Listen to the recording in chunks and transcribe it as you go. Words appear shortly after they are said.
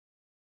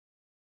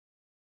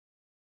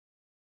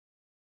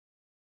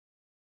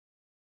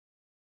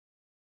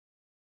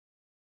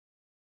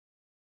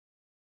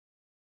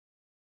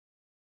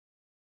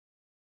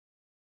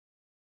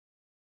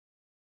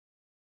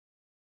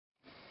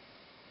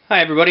Hi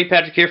everybody,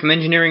 Patrick here from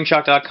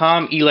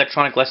EngineeringShock.com,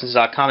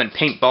 electroniclessons.com, and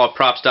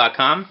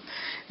PaintballProps.com.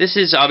 This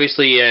is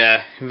obviously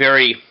a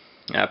very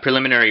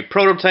preliminary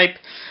prototype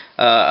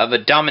of a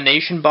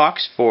DOMINATION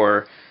box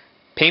for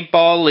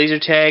paintball, laser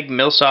tag,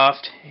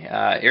 Milsoft,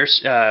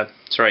 Airsoft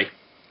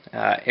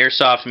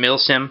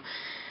Milsim.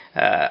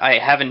 I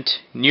haven't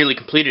nearly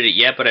completed it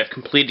yet, but I've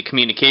completed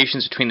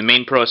communications between the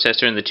main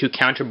processor and the two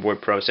counterboard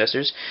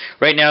processors.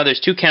 Right now there's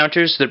two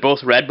counters. They're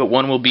both red, but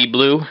one will be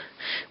blue,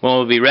 one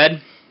will be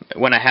red.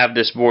 When I have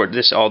this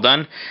all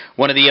done,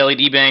 one of the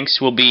LED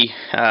banks will be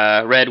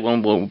red,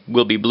 one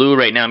will be blue.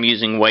 Right now I'm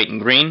using white and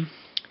green.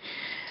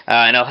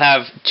 And I'll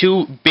have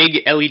two big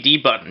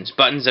LED buttons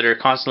that are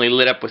constantly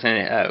lit up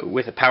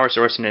with a power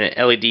source and an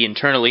LED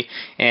internally,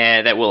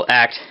 and that will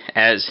act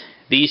as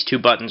these two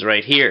buttons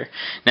right here.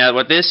 Now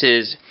what this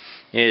is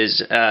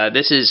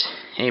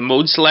a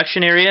mode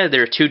selection area.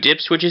 There are two dip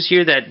switches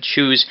here that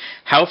choose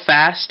how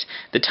fast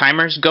the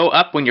timers go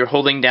up when you're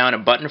holding down a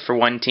button for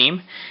one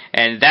team,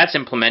 and that's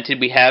implemented.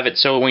 We have it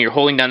so when you're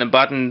holding down the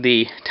button,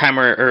 the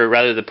timer, or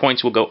rather the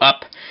points, will go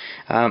up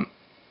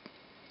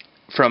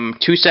from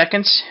 2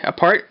 seconds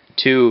apart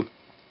to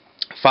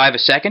 5 a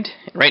second.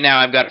 Right now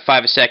I've got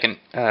 5 a second.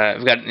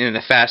 I've got it in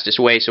the fastest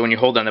way, so when you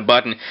hold down the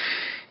button,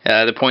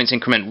 the points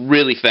increment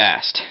really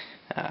fast.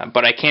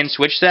 But I can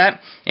switch that,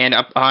 and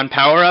on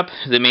power up,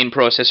 the main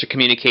processor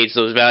communicates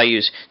those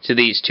values to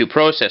these two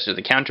processors,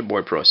 the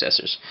counterboard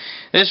processors.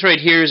 This right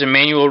here is a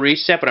manual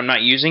reset, but I'm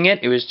not using it.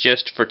 It was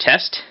just for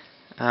test.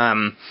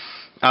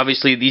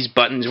 Obviously, these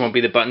buttons won't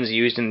be the buttons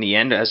used in the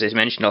end. As I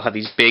mentioned, I'll have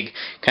these big,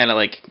 kind of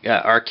like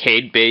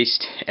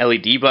arcade-based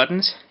LED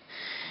buttons.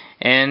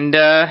 And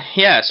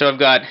yeah, so I've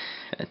got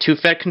two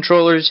FET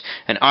controllers,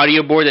 an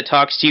audio board that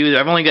talks to you.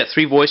 I've only got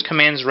 3 voice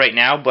commands right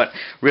now, but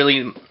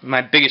really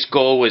my biggest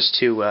goal was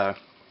to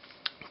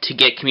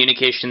get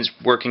communications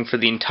working for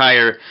the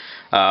entire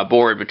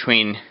board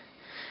between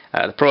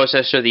the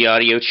processor, the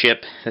audio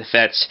chip, the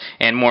FETs,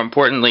 and more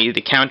importantly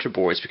the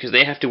counterboards, because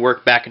they have to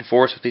work back and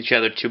forth with each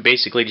other to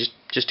basically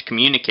just to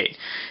communicate.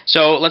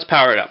 So let's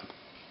power it up.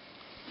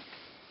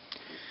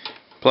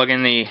 Plug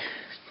in the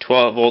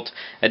 12-volt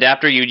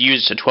adapter. You'd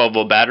use a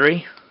 12-volt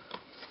battery.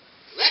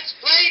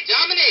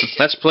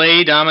 Let's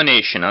play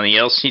Domination on the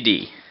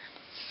LCD.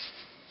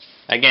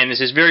 Again, this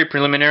is very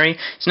preliminary.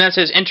 So now it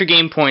says enter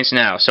game points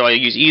now. So I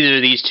use either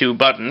of these two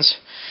buttons.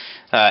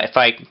 If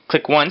I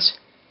click once,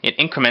 it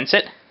increments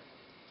it.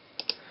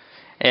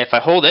 If I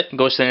hold it, it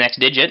goes to the next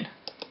digit.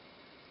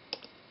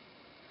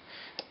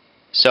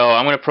 So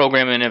I'm going to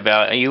program in a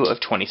value of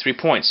 23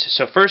 points.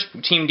 So first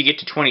team to get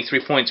to 23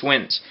 points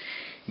wins.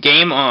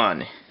 Game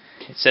on,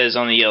 it says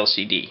on the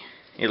LCD.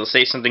 It'll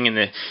say something in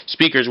the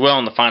speaker as well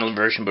in the final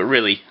version, but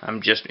really,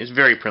 it's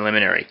very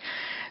preliminary.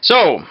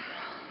 So,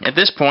 at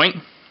this point,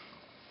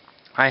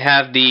 I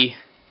have the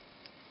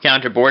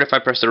counterboard. If I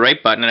press the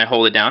right button and I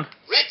hold it down.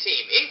 Red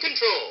team in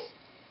control.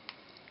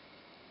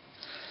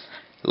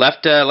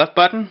 Left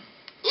button.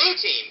 Blue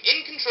team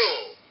in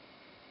control.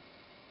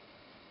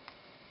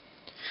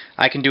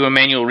 I can do a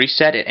manual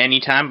reset at any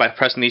time by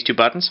pressing these two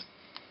buttons.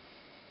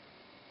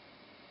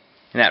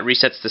 And that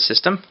resets the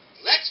system.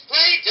 Let's play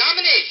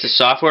Domination. The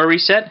software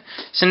reset.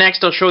 So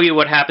next I'll show you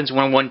what happens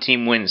when one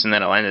team wins, and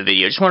then I'll end the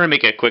video. Just want to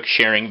make a quick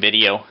sharing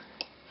video.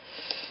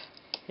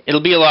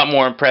 It'll be a lot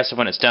more impressive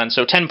when it's done.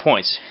 So 10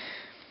 points.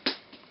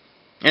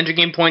 Enter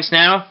game points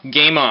now.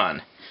 Game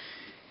on.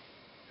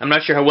 I'm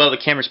not sure how well the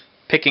camera's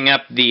picking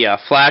up the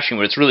flashing,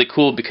 but it's really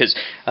cool because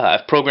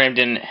I've programmed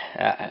in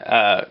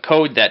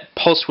code that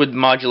pulse width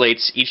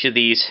modulates each of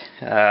these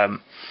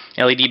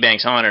LED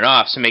banks on and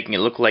off, so making it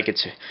look like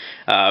it's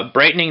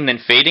brightening and then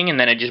fading, and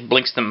then it just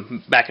blinks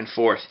them back and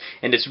forth.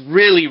 And it's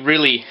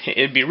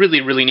it'd be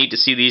really neat to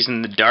see these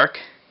in the dark.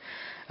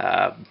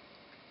 But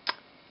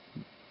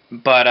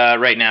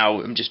right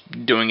now I'm just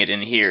doing it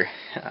in here.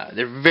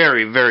 They're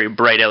very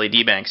bright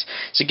LED banks.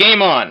 So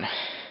game on.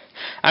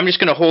 I'm just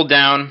going to hold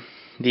down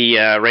the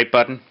right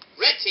button.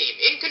 Red team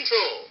in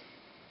control.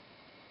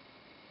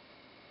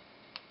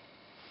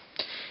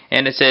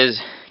 And it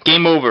says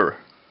game over.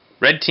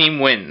 Red team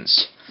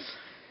wins.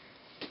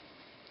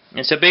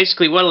 And so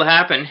basically what will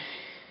happen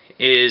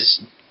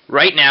is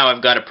right now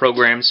I've got a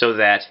program so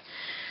that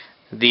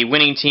the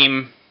winning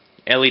team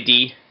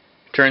LED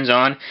turns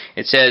on.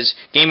 It says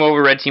game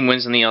over, red team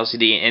wins on the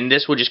LCD, and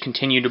this will just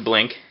continue to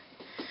blink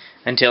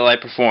until I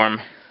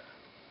perform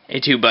a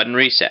 2-button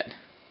reset.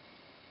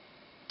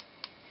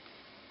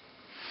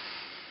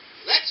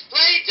 Let's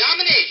play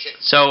Domination.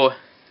 So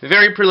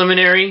very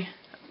preliminary.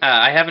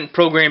 I haven't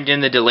programmed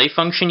in the delay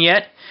function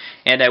yet,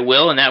 and I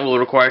will, and that will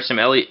require some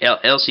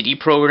LCD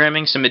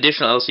programming, some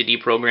additional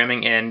LCD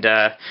programming, and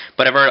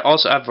but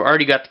I've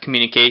already got the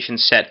communication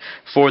set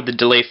for the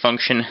delay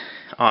function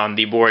on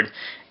the board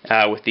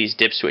with these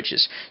dip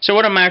switches. So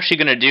what I'm actually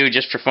going to do,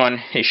 just for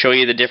fun, is show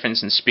you the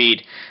difference in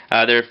speed.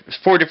 There are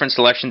 4 different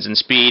selections in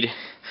speed.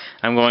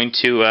 I'm going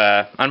to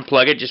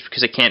unplug it just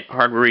because I can't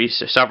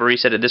software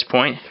reset at this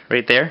point,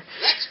 right there.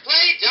 Let's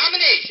play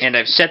Domination. And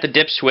I've set the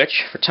dip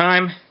switch for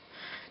time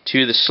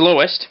to the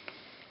slowest,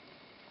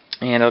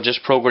 and I'll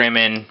just program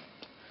in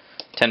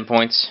 10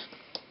 points.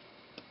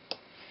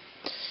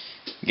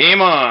 Game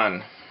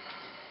on!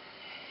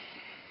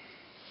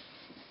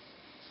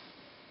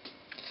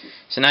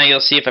 So now you'll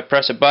see if I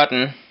press a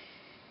button,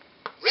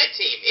 Red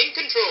team in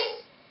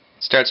control.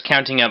 it starts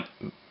counting up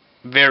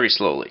very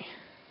slowly.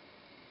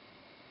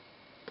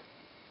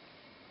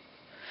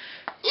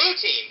 Blue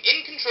team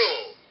in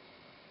control.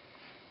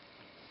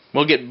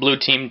 We'll get blue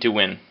team to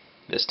win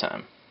this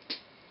time.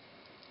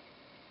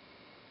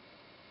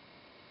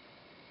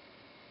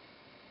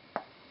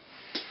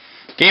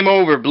 Game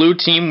over, blue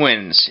team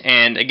wins.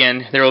 And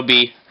again, there will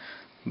be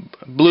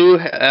blue,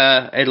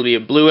 it'll be a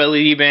blue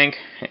LED bank,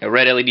 a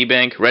red LED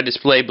bank, red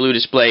display, blue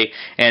display,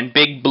 and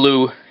big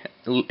blue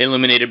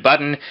illuminated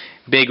button,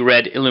 big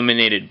red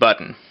illuminated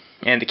button.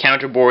 And the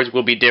counter boards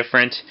will be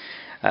different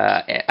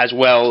as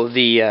well.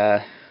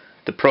 The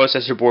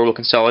processor board will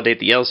consolidate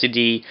the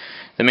LCD,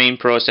 the main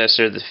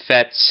processor, the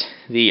FETs,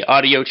 the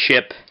audio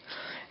chip,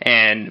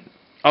 and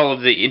all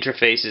of the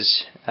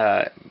interfaces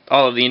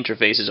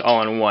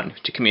all in one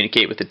to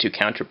communicate with the two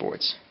counter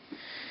boards.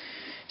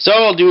 So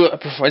I'll do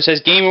it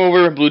says game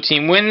over, blue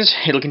team wins.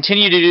 It'll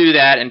continue to do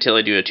that until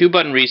I do a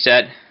 2-button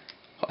reset.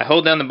 I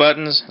hold down the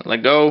buttons,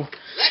 let go,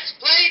 Let's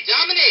play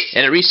domination.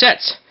 and it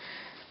resets.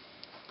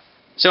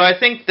 So I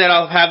think that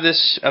I'll have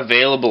this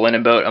available in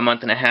about a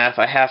month and a half.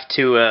 I have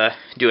to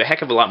do a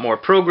heck of a lot more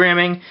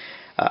programming.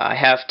 I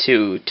have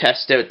to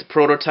test out the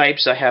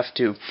prototypes. I have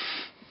to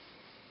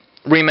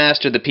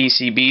remaster the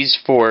PCBs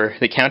for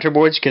the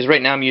counterboards, because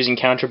right now I'm using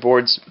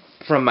counterboards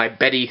from my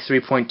Betty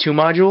 3.2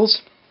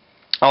 modules.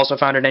 Also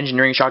found at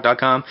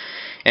engineeringshock.com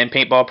and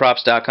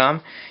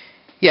paintballprops.com.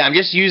 Yeah, I'm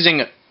just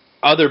using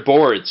other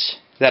boards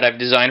that I've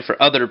designed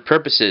for other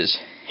purposes,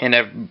 and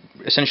I've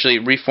essentially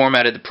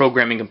reformatted the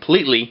programming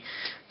completely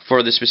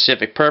for the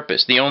specific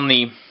purpose. The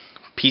only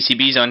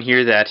PCBs on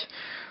here that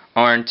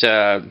aren't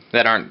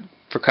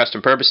for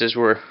custom purposes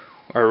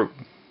are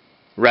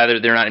rather,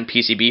 they're not in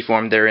PCB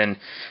form, they're in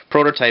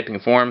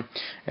prototyping form,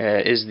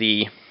 is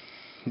the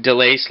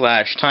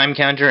delay/time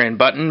counter and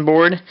button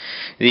board,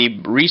 the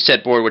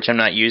reset board, which I'm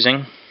not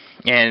using,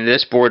 and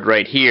this board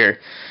right here,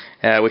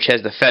 which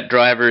has the FET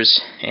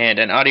drivers and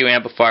an audio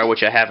amplifier,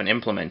 which I haven't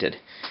implemented.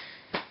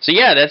 So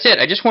yeah, that's it.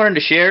 I just wanted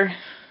to share.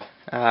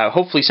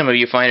 Hopefully some of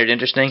you find it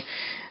interesting.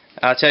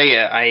 I'll tell you,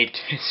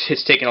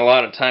 it's taken a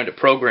lot of time to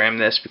program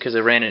this because I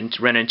ran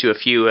into a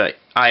few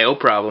I/O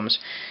problems.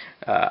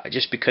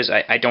 Just because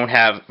I don't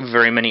have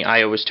very many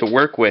IOs to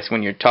work with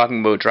when you're talking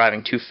about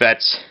driving two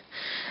FETs,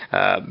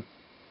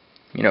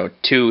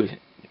 two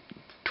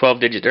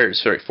 4-digit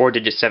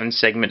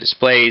 7-segment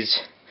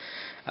displays,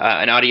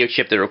 an audio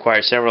chip that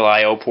requires several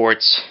IO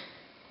ports,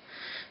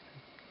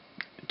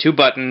 2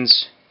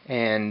 buttons,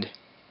 and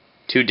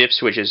 2 dip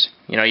switches.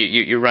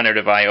 You run out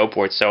of IO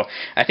ports. So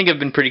I think I've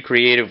been pretty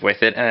creative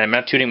with it, and I'm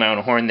not tooting my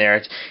own horn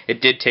there.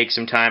 It did take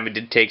some time. It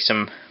did take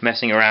some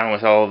messing around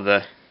with all of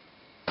the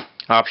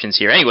options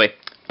here. Anyway,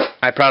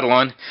 I prattle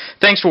on.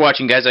 Thanks for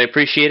watching, guys. I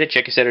appreciate it.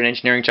 Check us out at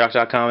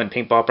engineeringshock.com and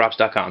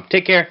paintballprops.com.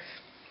 Take care.